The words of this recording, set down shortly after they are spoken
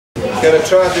Gonna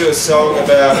try and do a song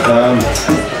about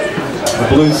a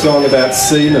blues song about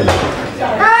semen. Oh!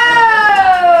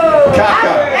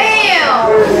 Caca.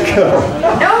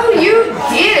 No, you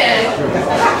didn't.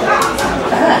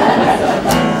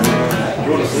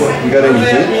 You got any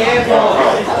hit?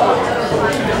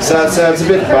 So it sounds a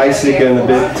bit basic and a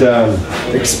bit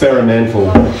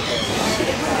experimental.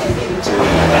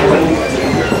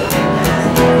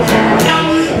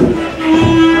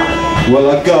 Well,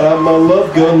 I got out my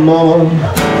love gun, mama,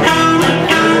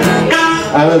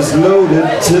 and it's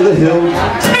loaded to the hilt.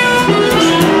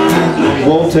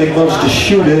 Won't take much to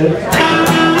shoot it.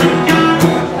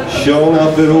 Sure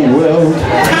enough, it'll weld.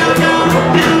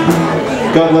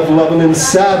 Got enough loving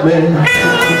inside me.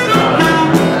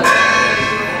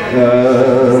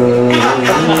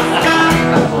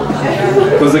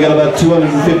 Because I got about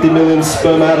 250 million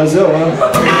spermatozoa.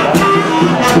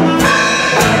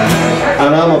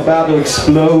 And I'm about to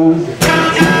explode.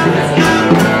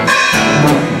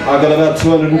 I got about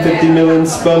 250 million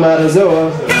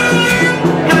spermatozoa.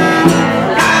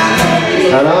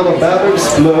 And I'm about to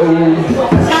explode.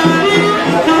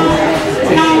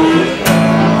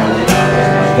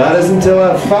 That is until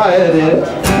I fired it.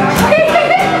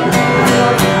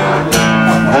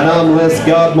 And I'm less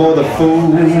God, more the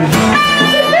fool.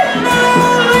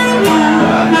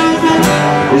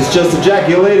 It's just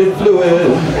ejaculated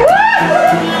fluid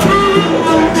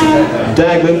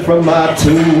dangling from my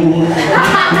tube.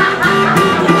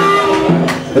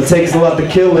 It takes a lot to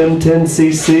kill them 10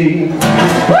 cc.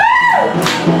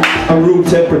 A room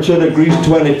temperature degrees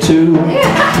 22.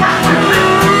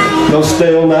 Don't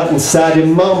stay all night inside your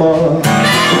mama,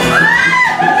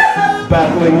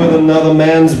 battling with another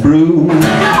man's brew.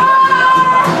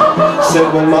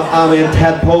 Said when my army of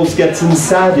tadpoles gets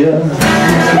inside you,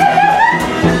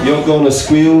 you're gonna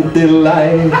squeal with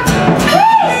delight.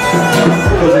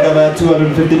 Because I got about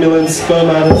 250 million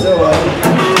spermatozoa,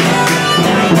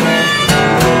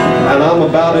 and I'm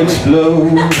about to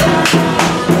explode.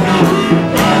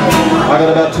 I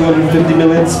got about 250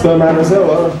 million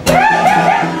spermatozoa,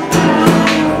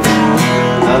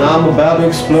 and I'm about to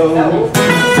explode.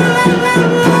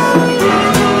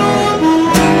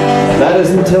 That is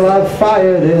until I've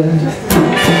fired it.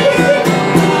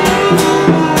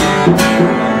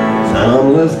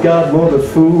 I'm less God, more the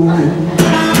fool.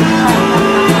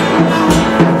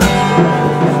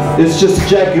 It's just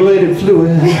ejaculated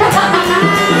fluid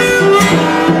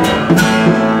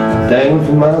dangling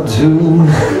from my tube.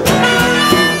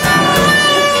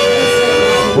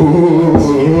 Ooh.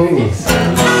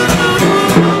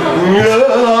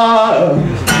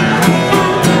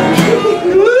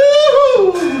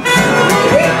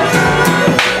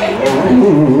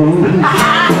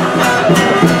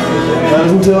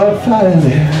 That's until I find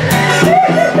it,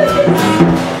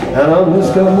 and I'm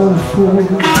just got one fool.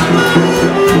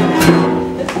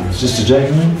 It's just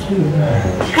ejaculated fluid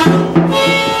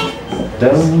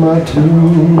down my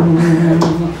tube.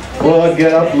 Well, I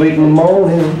get up late in the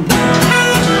morning,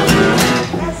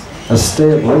 I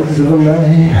stay up late into the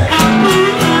night.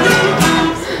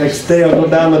 Next day I'll go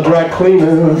down to dry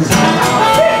cleaners.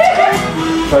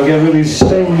 If I get really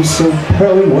stained so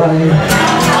pearly white.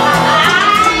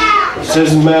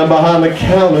 Says the man behind the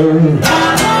counter,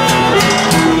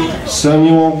 son,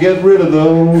 you won't get rid of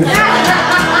those.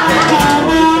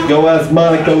 Go ask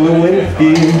Monica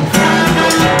Lewinsky,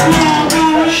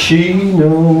 she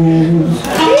knows.